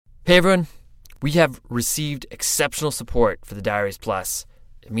Hey everyone, we have received exceptional support for the Diaries Plus.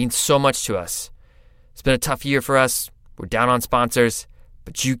 It means so much to us. It's been a tough year for us. We're down on sponsors,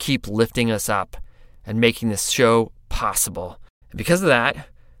 but you keep lifting us up and making this show possible. And because of that,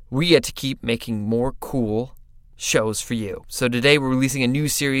 we get to keep making more cool shows for you. So today we're releasing a new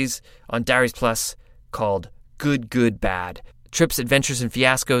series on Diaries Plus called Good, Good, Bad. Trips, adventures, and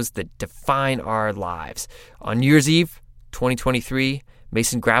fiascos that define our lives. On New Year's Eve, 2023,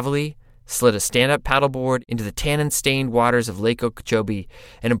 Mason Gravely slid a stand-up paddleboard into the tannin-stained waters of Lake Okeechobee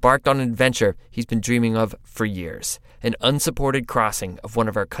and embarked on an adventure he's been dreaming of for years, an unsupported crossing of one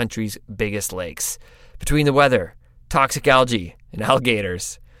of our country's biggest lakes. Between the weather, toxic algae, and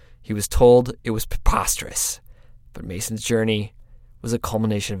alligators, he was told it was preposterous. But Mason's journey was a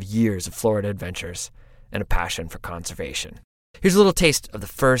culmination of years of Florida adventures and a passion for conservation. Here's a little taste of the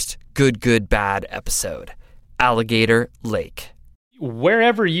first Good, Good, Bad episode, Alligator Lake.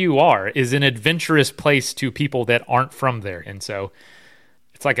 Wherever you are is an adventurous place to people that aren't from there. And so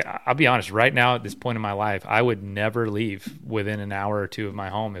it's like, I'll be honest, right now at this point in my life, I would never leave within an hour or two of my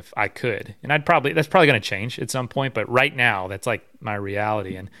home if I could. And that's probably going to change at some point. But right now, that's like my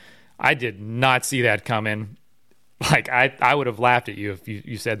reality. And I did not see that coming. Like I would have laughed at you if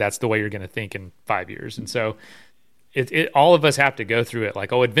you said that's the way you're going to think in 5 years. And so all of us have to go through it.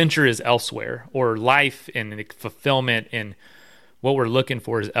 Like, oh, adventure is elsewhere, or life and fulfillment and what we're looking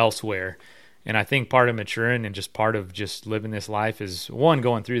for is elsewhere. And I think part of maturing and just part of just living this life is, one,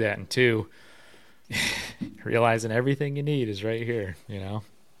 going through that, and two, realizing everything you need is right here. You know,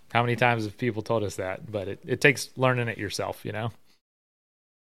 how many times have people told us that? But it takes learning it yourself, you know.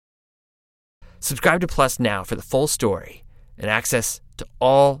 Subscribe to Plus now for the full story and access to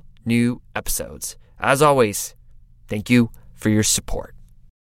all new episodes. As always, thank you for your support.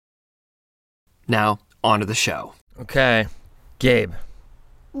 Now, on to the show. Okay. Gabe,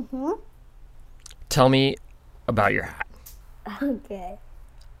 tell me about your hat. Okay.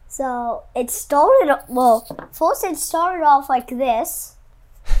 So it started off like this.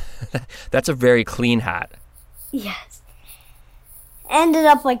 That's a very clean hat. Yes. Ended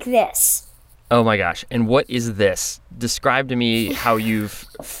up like this. Oh my gosh. And what is this? Describe to me how you've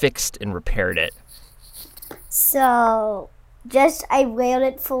fixed and repaired it. So I railed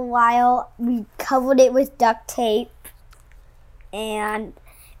it for a while. We covered it with duct tape. And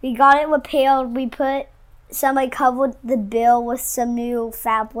we got it repaired. Somebody covered the bill with some new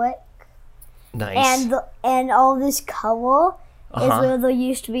fabric. Nice. And all this cover is where there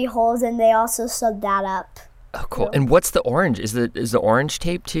used to be holes, and they also sewed that up. Oh, cool. And what's the orange? Is the orange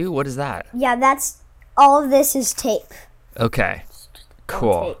tape too? What is that? Yeah, all of this is tape. Okay.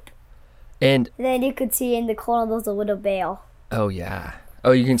 Cool. Tape. And then you could see in the corner there's a little bear. Oh yeah.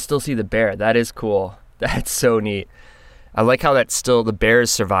 Oh, you can still see the bear. That is cool. That's so neat. I like how the bears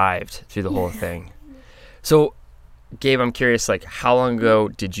survived through the whole thing. So, Gabe, I'm curious, like, how long ago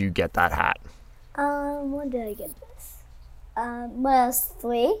did you get that hat? When did I get this? When I was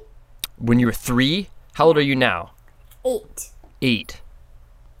 3. When you were 3? How old are you now? 8. 8.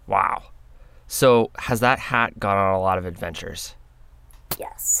 Wow. So, has that hat gone on a lot of adventures?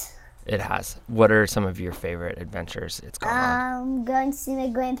 Yes. It has. What are some of your favorite adventures it's gone on? I'm going to see my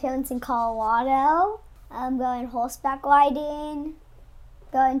grandparents in Colorado. I'm going horseback riding,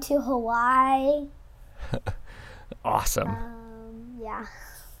 going to Hawaii. Awesome. Yeah.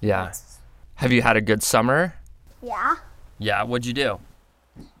 Yeah. Have you had a good summer? Yeah. Yeah, what'd you do?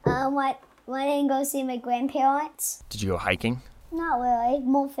 Went and go see my grandparents. Did you go hiking? Not really,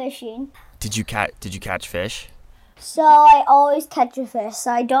 more fishing. Did you catch fish? So I always catch a fish,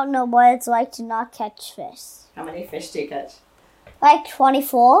 so I don't know what it's like to not catch fish. How many fish do you catch? Like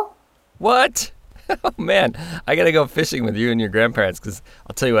 24. What? Oh, man. I got to go fishing with you and your grandparents because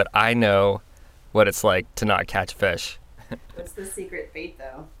I'll tell you what, I know what it's like to not catch fish. What's the secret bait,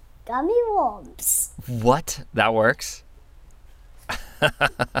 though? Gummy worms. What? That works?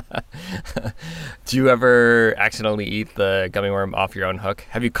 Do you ever accidentally eat the gummy worm off your own hook?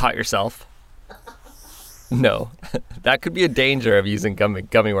 Have you caught yourself? No. That could be a danger of using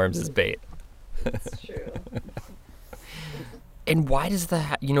gummy worms as bait. That's true. And why does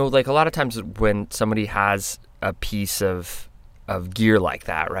that, like a lot of times when somebody has a piece of gear like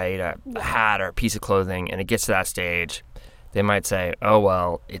that, right? A hat or a piece of clothing, and it gets to that stage, they might say, oh,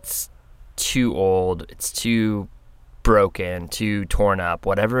 well, it's too old, it's too broken, too torn up,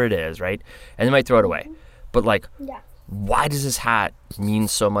 whatever it is, right? And they might throw it away. But why does this hat mean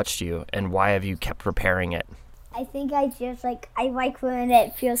so much to you, and why have you kept repairing it? I think I like when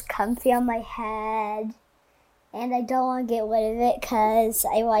it feels comfy on my head. And I don't want to get rid of it because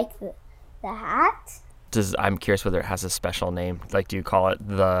I like the hat. I'm curious whether it has a special name. Like, do you call it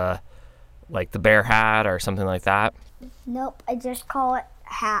the bear hat or something like that? Nope, I just call it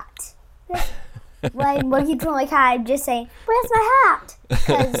hat. When I'm looking for my hat, I'm just saying, where's my hat?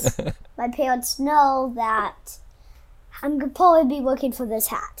 Because my parents know that I'm going to probably be looking for this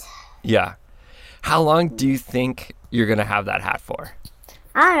hat. Yeah. How long do you think you're going to have that hat for?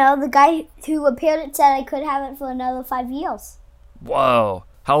 I don't know. The guy who repaired it said I could have it for another 5 years. Whoa.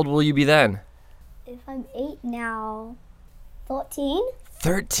 How old will you be then? If I'm 8 now, 14?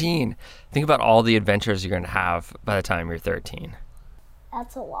 13. Think about all the adventures you're going to have by the time you're 13.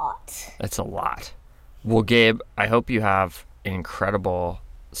 That's a lot. That's a lot. Well, Gabe, I hope you have an incredible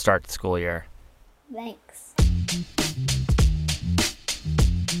start to the school year. Thanks.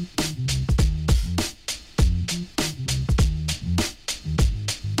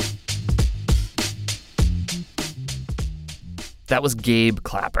 That was Gabe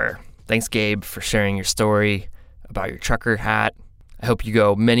Clapper. Thanks, Gabe, for sharing your story about your trucker hat. I hope you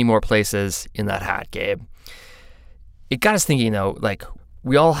go many more places in that hat, Gabe. It got us thinking, though, like,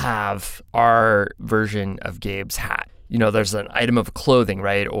 we all have our version of Gabe's hat. You know, there's an item of clothing,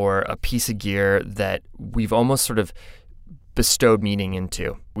 right, or a piece of gear that we've almost sort of bestowed meaning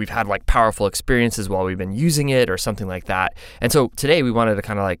into. We've had like powerful experiences while we've been using it or something like that. And so today we wanted to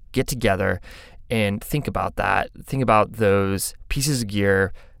kind of like get together and think about that. Think about those pieces of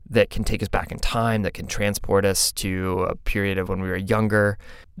gear that can take us back in time, that can transport us to a period of when we were younger,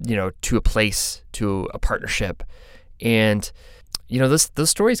 you know, to a place, to a partnership. And, you know, those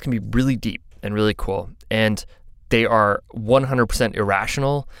stories can be really deep and really cool. And they are 100%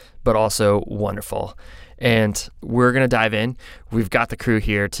 irrational, but also wonderful. And we're going to dive in. We've got the crew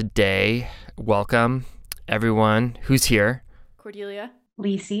here today. Welcome, everyone who's here. Cordelia.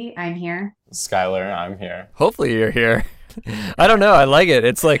 Lacey, I'm here. Skylar, I'm here. Hopefully you're here. I don't know. I like it.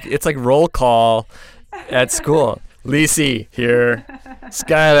 It's like roll call at school. Lacey here.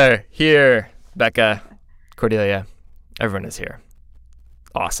 Skylar here. Becca, Cordelia. Everyone is here.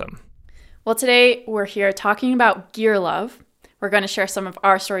 Awesome. Well, today we're here talking about gear love. We're going to share some of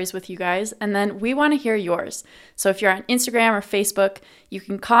our stories with you guys, and then we want to hear yours. So if you're on Instagram or Facebook, you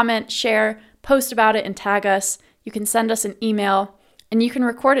can comment, share, post about it, and tag us. You can send us an email, and you can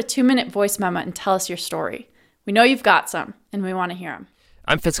record a 2-minute voice memo and tell us your story. We know you've got some, and we want to hear them.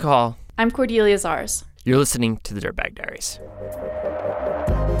 I'm Fitzco Hall. I'm Cordelia Zars. You're listening to the Dirtbag Diaries.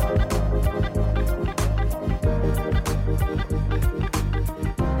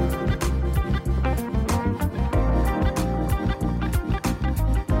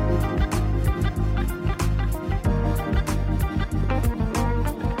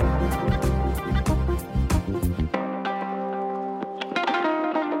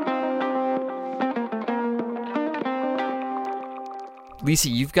 Lisa,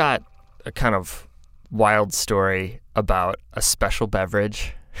 you've got a kind of wild story about a special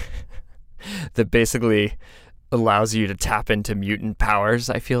beverage that basically allows you to tap into mutant powers,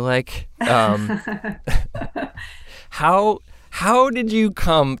 I feel like. How did you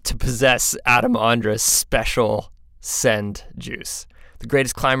come to possess Adam Ondra's special send juice? The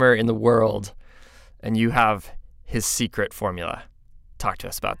greatest climber in the world, and you have his secret formula. Talk to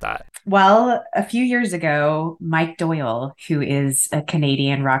us about that. Well, a few years ago, Mike Doyle, who is a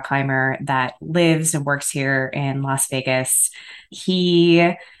Canadian rock climber that lives and works here in Las Vegas,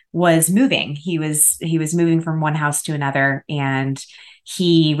 he was moving. He was moving from one house to another, and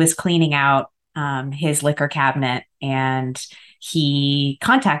he was cleaning out his liquor cabinet, and he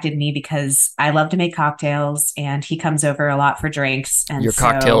contacted me because I love to make cocktails, and he comes over a lot for drinks. And your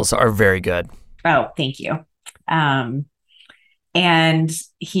cocktails are very good. Oh, thank you. And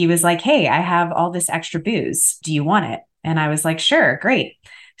he was like, hey, I have all this extra booze. Do you want it? And I was like, sure, great.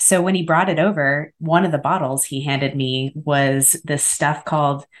 So when he brought it over, one of the bottles he handed me was this stuff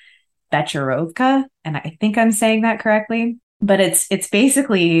called Becherovka. And I think I'm saying that correctly. But it's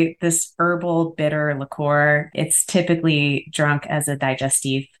basically this herbal bitter liqueur. It's typically drunk as a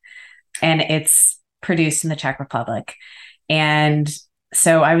digestif, and it's produced in the Czech Republic. And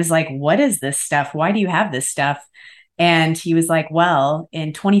so I was like, what is this stuff? Why do you have this stuff? And he was like, well,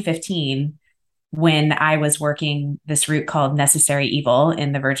 in 2015, when I was working this route called Necessary Evil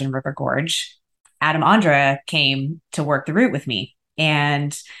in the Virgin River Gorge, Adam Ondra came to work the route with me.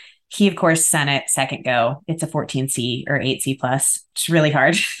 And he, of course, sent it second go. It's a 14C or 8C plus. It's really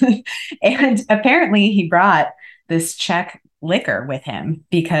hard. And apparently he brought this Czech liquor with him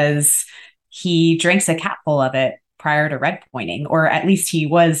because he drinks a capful of it prior to red pointing, or at least he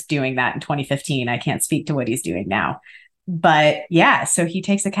was doing that in 2015. I can't speak to what he's doing now. But yeah, so he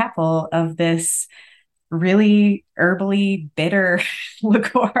takes a capful of this really herbally bitter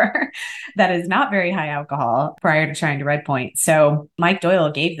liqueur that is not very high alcohol prior to trying to Red Point. So Mike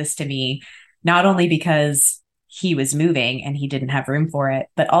Doyle gave this to me not only because he was moving and he didn't have room for it,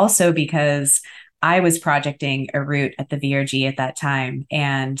 but also because I was projecting a route at the VRG at that time.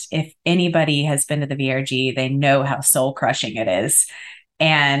 And if anybody has been to the VRG, they know how soul crushing it is.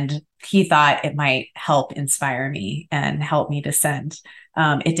 And he thought it might help inspire me and help me descend.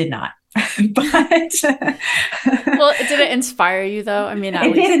 It did not. But well, did it inspire you though? I mean,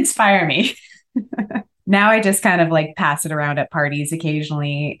 it did inspire me. Now I just kind of like pass it around at parties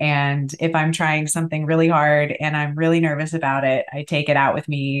occasionally. And if I'm trying something really hard and I'm really nervous about it, I take it out with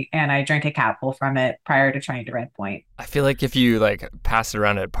me and I drink a capful from it prior to trying to Red Point. I feel like if you like pass it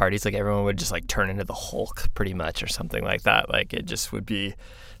around at parties, like everyone would just like turn into the Hulk pretty much or something like that. Like it just would be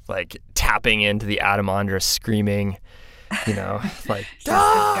like tapping into the Atomandra screaming, you know, like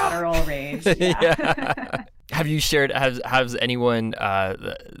guttural rage. Yeah. Have you shared, has anyone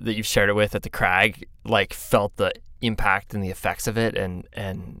that you've shared it with at the crag like felt the impact and the effects of it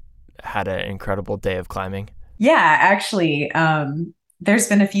and had an incredible day of climbing? Yeah, actually, there's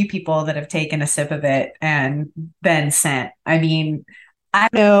been a few people that have taken a sip of it and been sent. I mean, I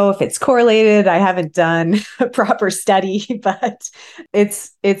don't know if it's correlated. I haven't done a proper study, but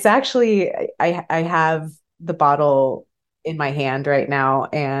it's actually, I have the bottle in my hand right now,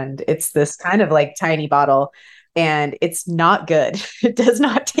 and it's this kind of like tiny bottle, and it's not good. It does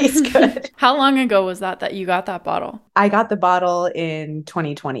not taste good. How long ago was that you got that bottle? I got the bottle in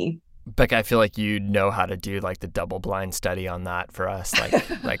 2020. Becca, I feel like you know how to do like the double blind study on that for us,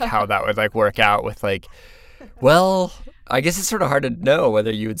 like how that would like work out with like, well, I guess it's sort of hard to know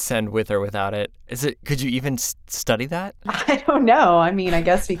whether you would send with or without it. Could you even study that? I don't know. I mean, I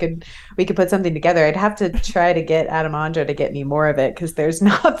guess we could put something together. I'd have to try to get Atomandra to get me more of it because there's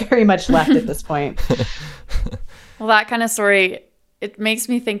not very much left at this point. Well, that kind of story, it makes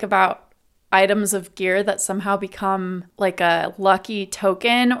me think about items of gear that somehow become like a lucky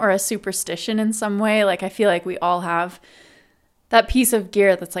token or a superstition in some way. Like I feel like we all have that piece of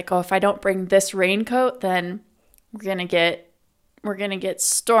gear that's like, oh, if I don't bring this raincoat, then we're gonna get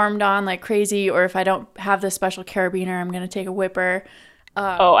stormed on like crazy, or if I don't have this special carabiner, I'm gonna take a whipper.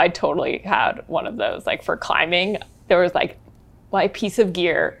 I totally had one of those. Like for climbing, there was like my piece of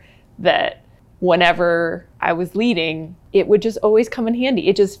gear that whenever I was leading, it would just always come in handy.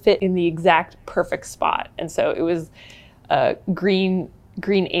 It just fit in the exact perfect spot. And so it was a green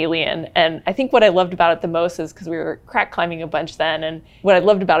alien. And I think what I loved about it the most is because we were crack climbing a bunch then. And what I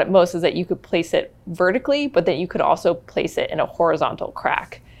loved about it most is that you could place it vertically, but that you could also place it in a horizontal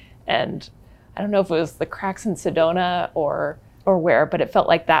crack. And I don't know if it was the cracks in Sedona or where, but it felt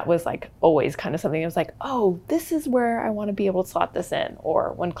like that was like always kind of something. It was like, oh, this is where I want to be able to slot this in.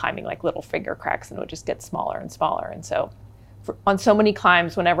 Or when climbing like little finger cracks, and it would just get smaller and smaller. And so on so many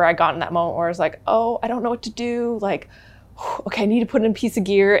climbs, whenever I got in that moment where I was like, oh, I don't know what to do, like, okay, I need to put in a piece of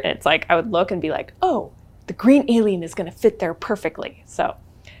gear. And it's like, I would look and be like, oh, the green alien is going to fit there perfectly. So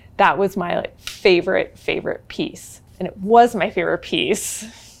that was my like favorite piece. And it was my favorite piece.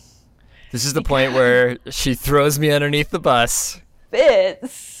 This is the point where she throws me underneath the bus.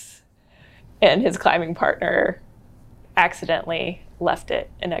 Fitz and his climbing partner accidentally left it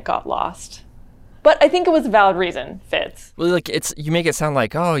and it got lost. But I think it was a valid reason, Fitz. Well, like you make it sound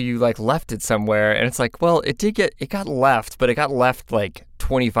like, oh, you like left it somewhere, and it's like, well, it got left, but it got left like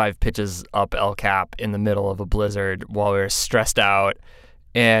 25 pitches up El Cap in the middle of a blizzard while we were stressed out,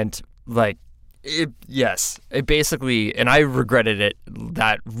 and like, it basically, and I regretted it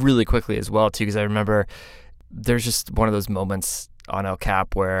that really quickly as well too, because I remember there's just one of those moments on El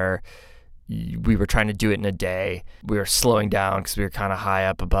Cap where we were trying to do it in a day. We were slowing down because we were kind of high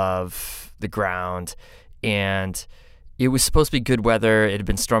up above the ground, and it was supposed to be good weather. It had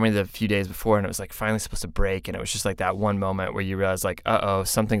been storming the few days before, and it was like finally supposed to break, and it was just like that one moment where you realize like, uh-oh,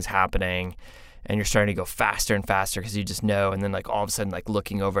 something's happening, and you're starting to go faster and faster because you just know. And then like all of a sudden, like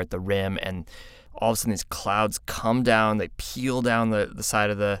looking over at the rim, and all of a sudden these clouds come down, they peel down the side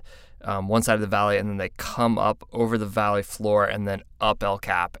of the one side of the valley, and then they come up over the valley floor and then up El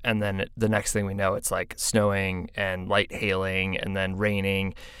Cap. And then the next thing we know, it's like snowing and light hailing and then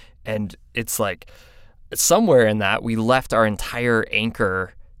raining. And it's like somewhere in that we left our entire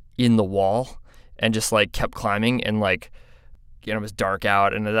anchor in the wall and just like kept climbing, and like, you know, it was dark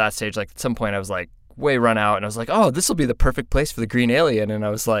out. And at that stage, like at some point I was like way run out, and I was like, oh, this will be the perfect place for the green alien. And I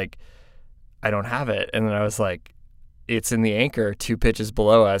was like, I don't have it. And then I was like, it's in the anchor 2 pitches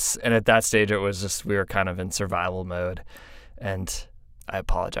below us. And at that stage, it was just, we were kind of in survival mode. And I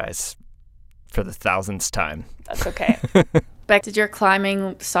apologize for the 1000th time. That's okay. Beck, did your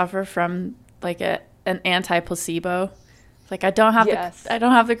climbing suffer from like an anti-placebo. Like, I don't have Yes. I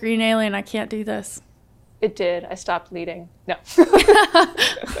don't have the green alien. I can't do this. It did. I stopped leading. No.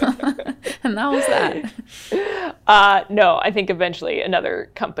 And that was that. No, I think eventually another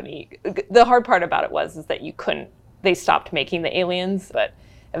company, the hard part about it is that they stopped making the aliens, but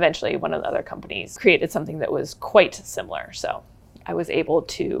eventually one of the other companies created something that was quite similar. So I was able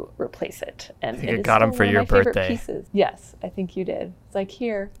to replace it. And I think it I is got 'em still for one of your my favorite birthday. pieces. Yes, I think you did. It's like,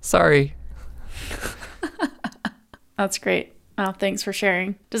 here. Sorry. That's great. Oh, thanks for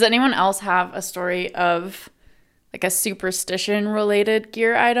sharing. Does anyone else have a story of like a superstition related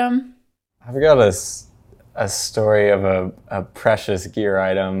gear item? I've got a story of a precious gear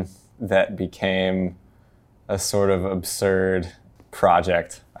item that became a sort of absurd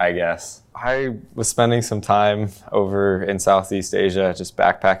project, I guess. I was spending some time over in Southeast Asia, just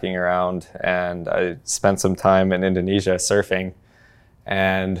backpacking around, and I spent some time in Indonesia surfing.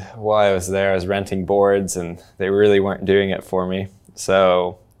 And while I was there, I was renting boards, and they really weren't doing it for me.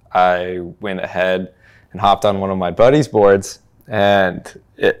 So I went ahead and hopped on one of my buddy's boards, and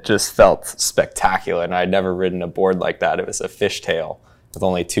it just felt spectacular. And I'd never ridden a board like that. It was a fishtail with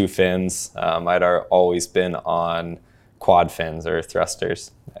only 2 fins. I'd always been on quad fins or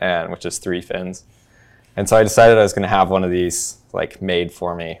thrusters, which is 3 fins. And so I decided I was going to have one of these like made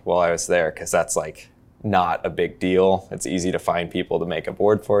for me while I was there, because that's like not a big deal. It's easy to find people to make a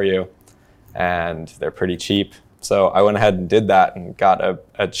board for you, and they're pretty cheap. So I went ahead and did that and got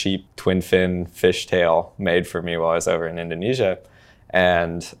a cheap twin fin fishtail made for me while I was over in Indonesia.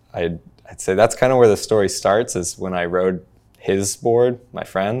 And I'd say that's kind of where the story starts, is when I rode his board, my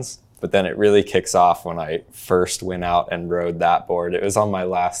friend's. But then it really kicks off when I first went out and rode that board. It was on my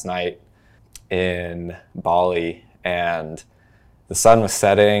last night in Bali, and the sun was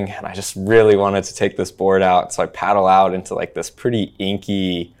setting, and I just really wanted to take this board out. So I paddle out into like this pretty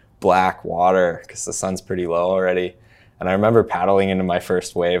inky black water because the sun's pretty low already. And I remember paddling into my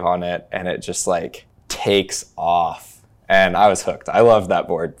first wave on it, and it just like takes off. And I was hooked. I loved that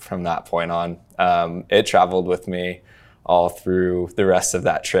board from that point on. It traveled with me all through the rest of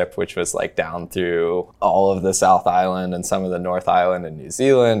that trip, which was like down through all of the South Island and some of the North Island in New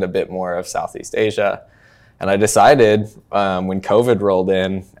Zealand, a bit more of Southeast Asia. And I decided when COVID rolled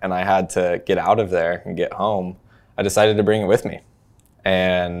in and I had to get out of there and get home, I decided to bring it with me.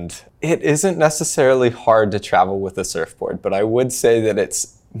 And it isn't necessarily hard to travel with a surfboard, but I would say that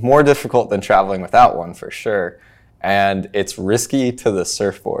it's more difficult than traveling without one for sure. And it's risky to the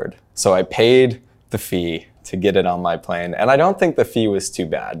surfboard. So I paid the fee to get it on my plane. And I don't think the fee was too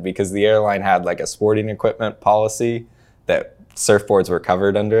bad, because the airline had like a sporting equipment policy that surfboards were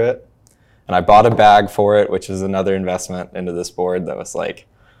covered under it. And I bought a bag for it, which was another investment into this board that was like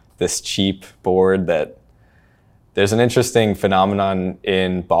this cheap board. That there's an interesting phenomenon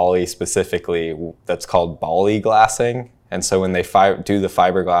in Bali specifically that's called Bali glassing. And so when they do the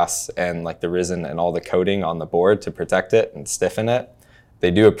fiberglass and like the resin and all the coating on the board to protect it and stiffen it,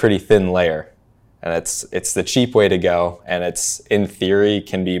 they do a pretty thin layer. And it's the cheap way to go. And it's, in theory,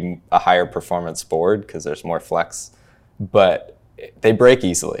 can be a higher performance board because there's more flex, but they break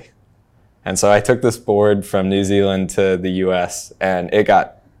easily. And so I took this board from New Zealand to the US, and it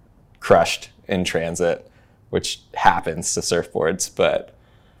got crushed in transit, which happens to surfboards. But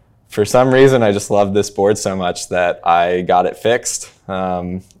for some reason, I just loved this board so much that I got it fixed.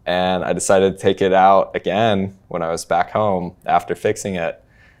 And I decided to take it out again when I was back home after fixing it.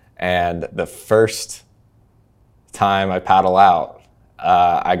 And the first time I paddle out,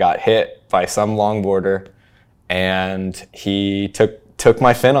 I got hit by some longboarder, and he took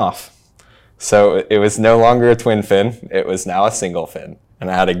my fin off. So it was no longer a twin fin, it was now a single fin. And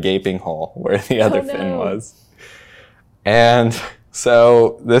I had a gaping hole where the other fin was. And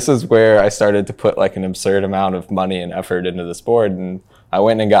so this is where I started to put like an absurd amount of money and effort into this board. And I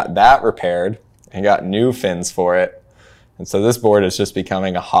went and got that repaired and got new fins for it. And so this board is just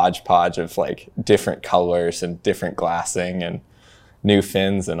becoming a hodgepodge of like different colors and different glassing and new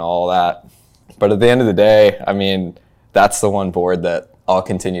fins and all that. But at the end of the day, I mean, that's the one board that I'll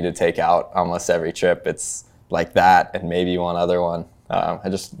continue to take out almost every trip. It's like that and maybe one other one. I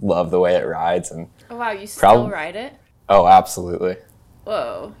just love the way it rides. And Oh, wow, you still ride it? Oh, absolutely.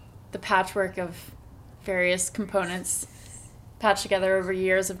 Whoa. The patchwork of various components patched together over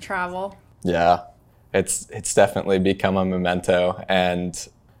years of travel. Yeah, it's definitely become a memento. And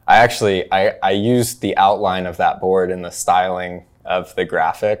I used the outline of that board and the styling of the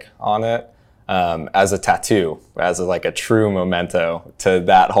graphic on it as a tattoo, as like a true memento to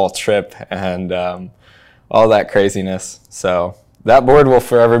that whole trip and all that craziness. So that board will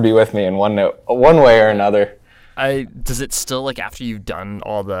forever be with me in one way or another. Does it still, like, after you've done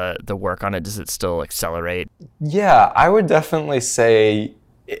all the work on it, does it still accelerate? Yeah, I would definitely say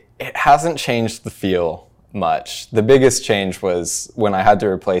it hasn't changed the feel much. The biggest change was when I had to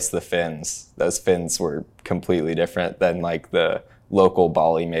replace the fins. Those fins were completely different than like the local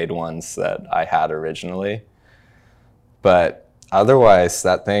Bali made ones that I had originally. But otherwise,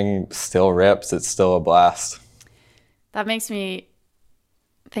 that thing still rips. It's still a blast. That makes me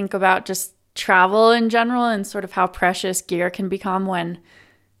think about just travel in general and sort of how precious gear can become when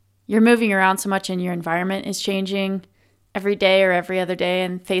you're moving around so much and your environment is changing every day or every other day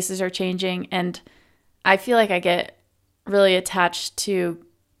and faces are changing. And I feel like I get really attached to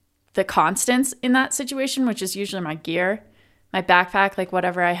the constants in that situation, which is usually my gear, my backpack, like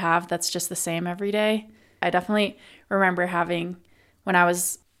whatever I have, that's just the same every day. I definitely remember having, when I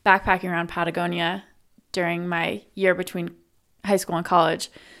was backpacking around Patagonia during my year between high school and college,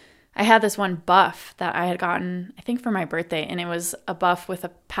 I had this one buff that I had gotten, I think for my birthday, and it was a buff with a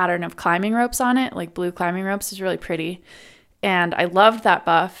pattern of climbing ropes on it, like blue climbing ropes. It was really pretty. And I loved that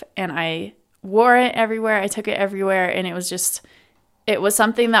buff, and I wore it everywhere. I took it everywhere, and it was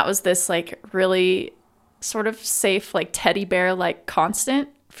something that was this like really sort of safe, like teddy bear, like constant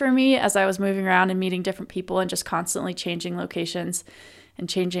for me as I was moving around and meeting different people and just constantly changing locations and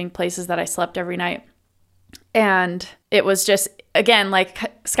changing places that I slept every night. And it was just, again, like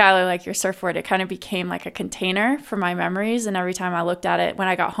Skylar, like your surfboard, it kind of became like a container for my memories. And every time I looked at it when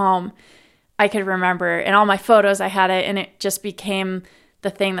I got home, I could remember, in all my photos I had it, and it just became the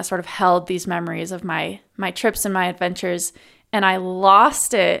thing that sort of held these memories of my trips and my adventures. And I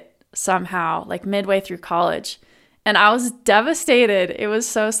lost it somehow, like midway through college. And I was devastated. It was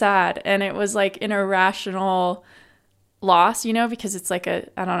so sad. And it was like an irrational loss, you know, because it's like a,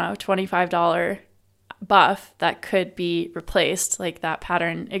 I don't know, $25 buff that could be replaced. Like that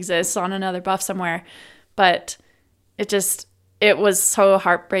pattern exists on another buff somewhere. But it was so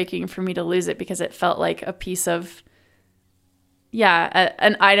heartbreaking for me to lose it because it felt like a piece of,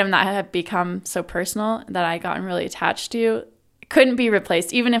 an item that had become so personal that I gotten really attached to. It couldn't be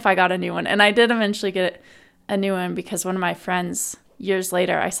replaced, even if I got a new one. And I did eventually get a new one because one of my friends years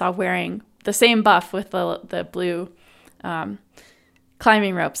later I saw wearing the same buff with the blue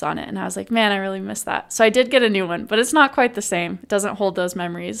climbing ropes on it. And I was like, man, I really miss that. So I did get a new one, but it's not quite the same. It doesn't hold those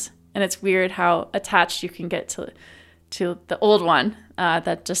memories. And it's weird how attached you can get to the old one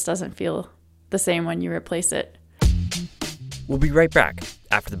that just doesn't feel the same when you replace it. We'll be right back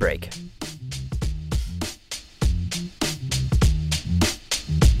after the break.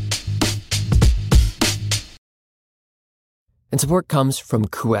 And support comes from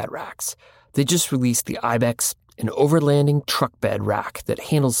Kuat Racks. They just released the Ibex, an overlanding truck bed rack that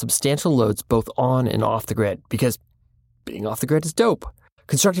handles substantial loads both on and off the grid, because being off the grid is dope.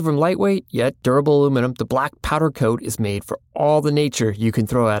 Constructed from lightweight yet durable aluminum, the black powder coat is made for all the nature you can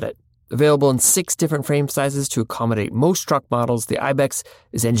throw at it. Available in 6 different frame sizes to accommodate most truck models, the Ibex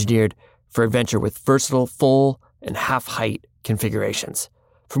is engineered for adventure with versatile full and half height configurations.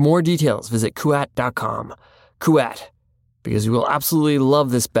 For more details, visit kuat.com. Kuat, because you will absolutely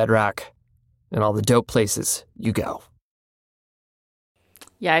love this bed rack and all the dope places you go.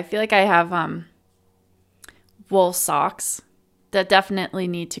 Yeah, I feel like I have wool socks that definitely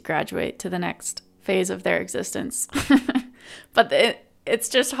need to graduate to the next phase of their existence. But it's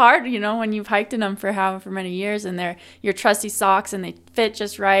just hard, you know, when you've hiked in them for however many years and they're your trusty socks and they fit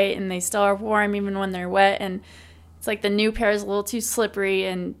just right and they still are warm even when they're wet. And it's like the new pair is a little too slippery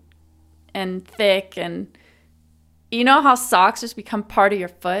and thick. And you know how socks just become part of your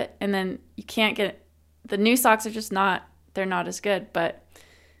foot and then you can't get the new socks are just they're not as good. But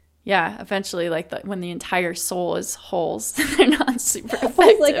yeah, eventually, like when the entire sole is holes, they're not super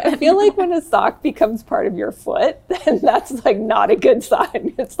effective. I feel like when a sock becomes part of your foot, then that's like not a good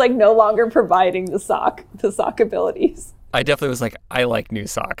sign. It's like no longer providing the sock abilities. I definitely was like, I like new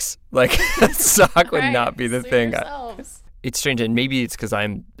socks. Like a sock would not be the thing. It's strange, and maybe it's because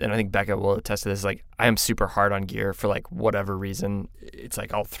and I think Becca will attest to this, like I am super hard on gear for like whatever reason. It's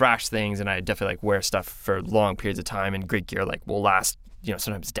like I'll thrash things and I definitely like wear stuff for long periods of time, and great gear like will last, you know,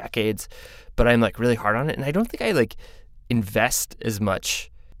 sometimes decades, but I'm like really hard on it. And I don't think I like invest as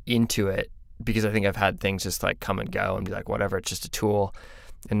much into it because I think I've had things just like come and go and be like, whatever, it's just a tool.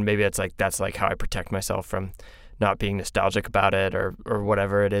 And maybe that's like how I protect myself from not being nostalgic about it or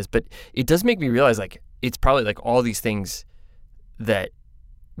whatever it is. But it does make me realize like, it's probably like all these things that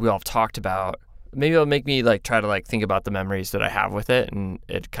we all have talked about. Maybe it'll make me like try to like think about the memories that I have with it, and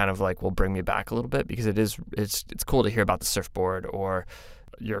it kind of like will bring me back a little bit because it's cool to hear about the surfboard or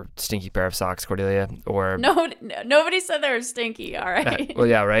your stinky pair of socks, Cordelia, or nobody said they were stinky. All right. Well,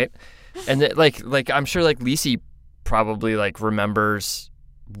 yeah, right. And like I'm sure like Lisi probably like remembers,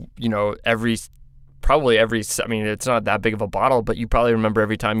 you know, I mean, it's not that big of a bottle, but you probably remember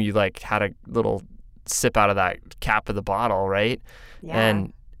every time you like had a little sip out of that cap of the bottle, right? Yeah.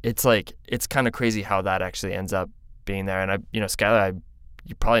 And it's like, it's kind of crazy how that actually ends up being there. And Skylar,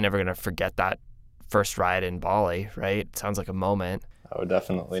 you're probably never going to forget that first ride in Bali, right? It sounds like a moment. Oh,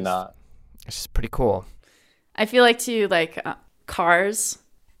 definitely not. It's just pretty cool. I feel like too, like cars,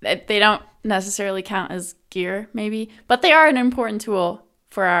 they don't necessarily count as gear maybe, but they are an important tool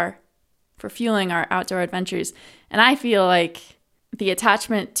for fueling our outdoor adventures. And I feel like the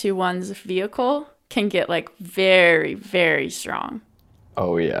attachment to one's vehicle can get like very, very strong.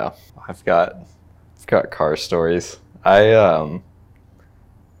 Oh yeah, I've got car stories. I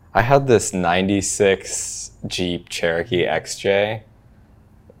had this 96 Jeep Cherokee XJ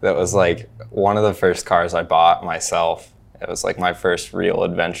that was like one of the first cars I bought myself. It was like my first real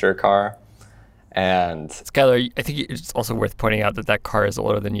adventure car. And Skylar, I think it's also worth pointing out that car is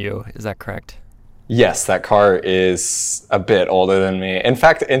older than you. Is that correct? yes, that car is a bit older than me. In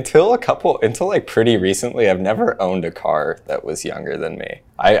fact, until like pretty recently, I've never owned a car that was younger than me.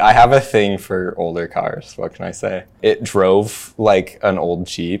 I have a thing for older cars. What can I say? It drove like an old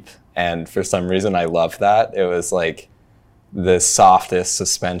Jeep, and for some reason I loved that. It was like the softest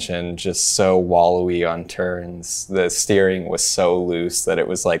suspension, just so wallowy on turns. The steering was so loose that it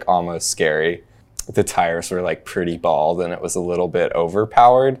was like almost scary. The tires were like pretty bald, and it was a little bit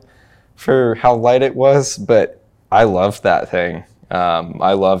overpowered for how light it was, but I loved that thing.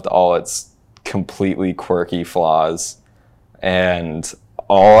 I loved all its completely quirky flaws, and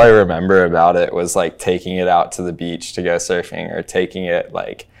all I remember about it was like taking it out to the beach to go surfing, or taking it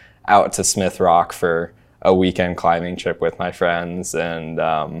like out to Smith Rock for a weekend climbing trip with my friends, and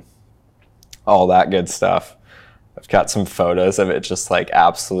all that good stuff. I've got some photos of it just like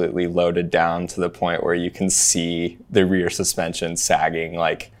absolutely loaded down to the point where you can see the rear suspension sagging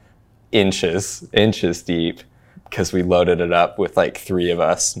like inches deep, because we loaded it up with like 3 of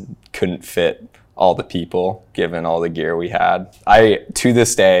us. Couldn't fit all the people given all the gear we had. To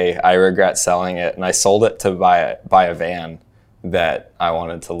this day, I regret selling it, and I sold it to buy a van that I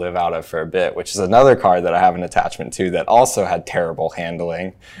wanted to live out of for a bit, which is another car that I have an attachment to that also had terrible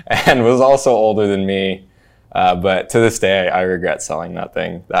handling and was also older than me. But to this day, I regret selling that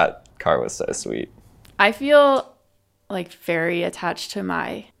thing. That car was so sweet. I feel like very attached to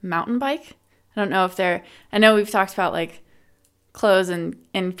my mountain bike. I know we've talked about like clothes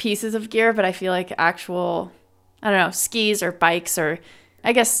and pieces of gear, but I feel like actual, I don't know, skis or bikes, or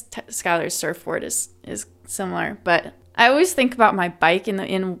I guess Skylar's surfboard is similar. But I always think about my bike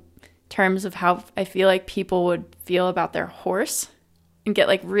in terms of how I feel like people would feel about their horse, and get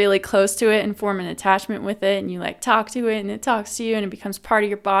like really close to it and form an attachment with it, and you like talk to it and it talks to you, and it becomes part of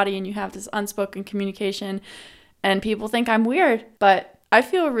your body, and you have this unspoken communication. And people think I'm weird, but I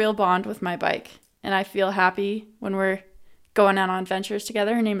feel a real bond with my bike, and I feel happy when we're going out on adventures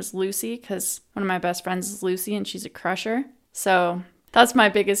together. Her name is Lucy, because one of my best friends is Lucy, and she's a crusher. So that's my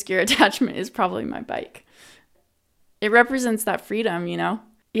biggest gear attachment, is probably my bike. It represents that freedom, you know?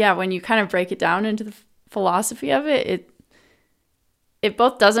 Yeah, when you kind of break it down into the philosophy of it, it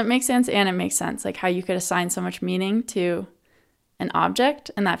both doesn't make sense and it makes sense. Like how you could assign so much meaning to an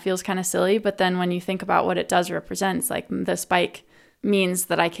object, and that feels kind of silly. But then when you think about what it does represent, it's like this bike means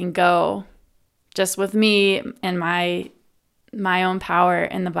that I can go just with me and my own power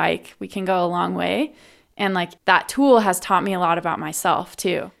in the bike. We can go a long way. And like that tool has taught me a lot about myself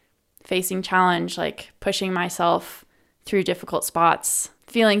too. Facing challenge, like pushing myself through difficult spots,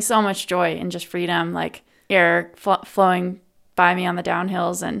 feeling so much joy and just freedom, like air flowing by me on the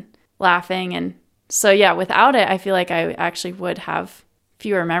downhills and laughing. And so yeah, without it, I feel like I actually would have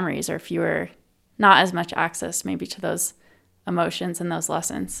fewer memories, or not as much access maybe to those emotions and those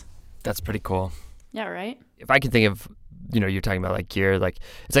lessons. That's pretty cool. Yeah, right? If I can think of, you're talking about like gear, like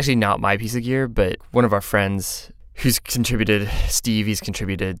it's actually not my piece of gear, but one of our friends who's contributed, Steve, he's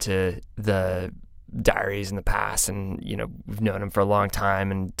contributed to the diaries in the past, and we've known him for a long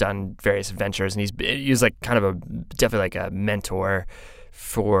time and done various adventures, and he was like kind of definitely like a mentor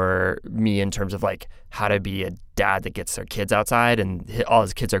for me in terms of like how to be a dad that gets their kids outside, and all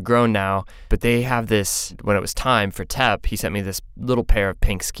his kids are grown now, but they have this, when it was time for TEP, he sent me this little pair of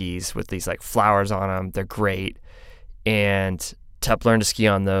pink skis with these like flowers on them. They're great, and TEP learned to ski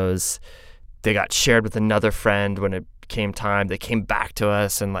on those. They got shared with another friend when it came time. They came back to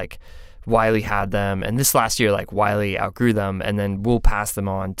us, and like Wiley had them, and this last year like Wiley outgrew them, and then we'll pass them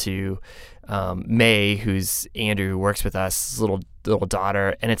on to May, who's Andrew, who works with us, little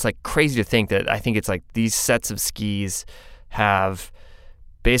daughter. And it's like crazy to think that I think it's like these sets of skis have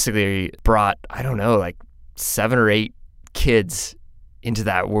basically brought, I don't know, like 7 or 8 kids into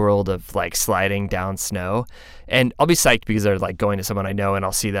that world of like sliding down snow. And I'll be psyched because they're like going to someone I know, and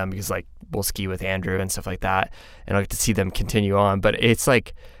I'll see them because like we'll ski with Andrew and stuff like that, and I'll get to see them continue on. But it's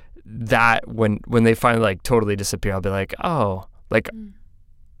like that when they finally like totally disappear, I'll be like, oh, like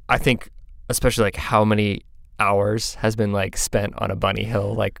I think especially like how many hours has been like spent on a bunny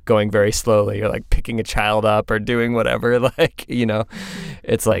hill, like going very slowly or like picking a child up or doing whatever, like, you know,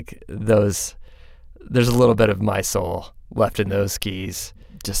 it's like there's a little bit of my soul left in those skis,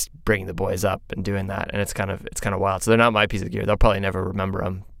 just bringing the boys up and doing that. And it's kind of wild. So they're not my piece of gear. They'll probably never remember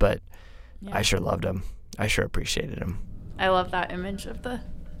them, but yeah. I sure loved them. I sure appreciated them. I love that image of the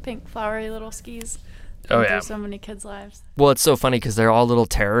pink flowery little skis. Oh, yeah. Through so many kids' lives. Well, it's so funny because they're all little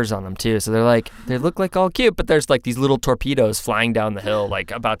terrors on them too. So they look like all cute, but there's like these little torpedoes flying down the hill,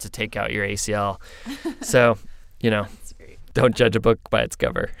 like about to take out your ACL. So, you know, don't judge a book by its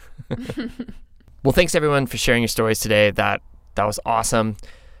cover. Well, thanks everyone for sharing your stories today. That was awesome.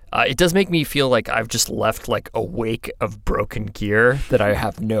 It does make me feel like I've just left like a wake of broken gear that I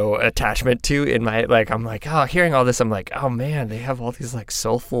have no attachment to in my, like, I'm like, oh, hearing all this, I'm like, oh man, they have all these like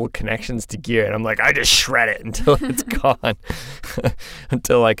soulful connections to gear. And I'm like, I just shred it until it's gone,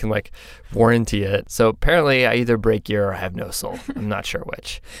 until I can like warranty it. So apparently I either break gear or I have no soul. I'm not sure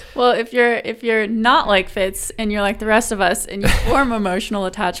which. Well, if you're not like Fitz and you're like the rest of us and you form emotional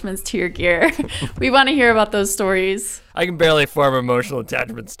attachments to your gear, we want to hear about those stories. I can barely form emotional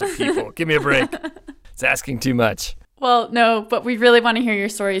attachments to people. Give me a break. It's asking too much. Well, no, but we really want to hear your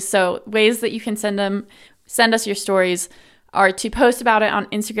stories. So ways that you can send us your stories are to post about it on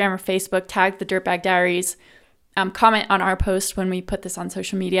Instagram or Facebook, tag the Dirtbag Diaries, comment on our post when we put this on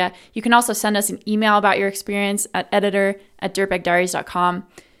social media. You can also send us an email about your experience at editor@dirtbagdiaries.com.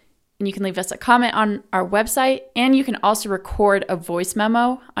 And you can leave us a comment on our website. And you can also record a voice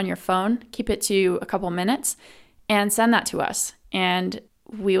memo on your phone. Keep it to a couple minutes and send that to us. And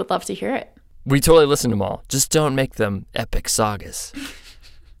we would love to hear it. We totally listen to them all. Just don't make them epic sagas.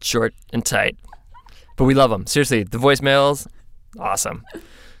 Short and tight. But we love them. Seriously, the voicemails, awesome.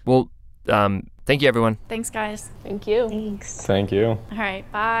 Well, thank you, everyone. Thanks, guys. Thank you. Thanks. Thank you. All right,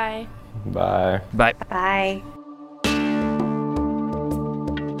 bye. Bye. Bye. Bye.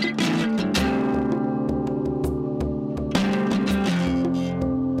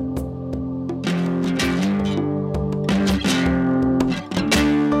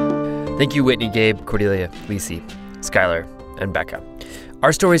 Thank you, Whitney, Gabe, Cordelia, Lacey, Skylar, and Becca.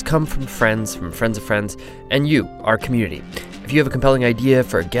 Our stories come from friends of friends, and you, our community. If you have a compelling idea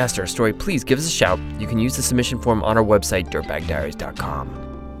for a guest or a story, please give us a shout. You can use the submission form on our website,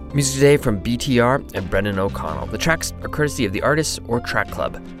 dirtbagdiaries.com. Music today from BTR and Brendan O'Connell. The tracks are courtesy of the artists or track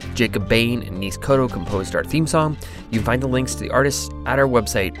club. Jacob Bain and Nice Cotto composed our theme song. You can find the links to the artists at our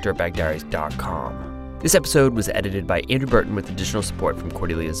website, dirtbagdiaries.com. This episode was edited by Andrew Burton with additional support from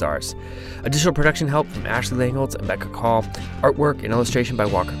Cordelia Zars. Additional production help from Ashley Langholtz and Becca Call. Artwork and illustration by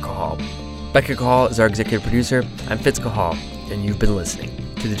Walker Cahal. Becca Cahal is our executive producer. I'm Fitz Cahal, and you've been listening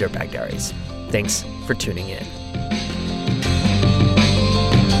to the Dirtbag Diaries. Thanks for tuning in.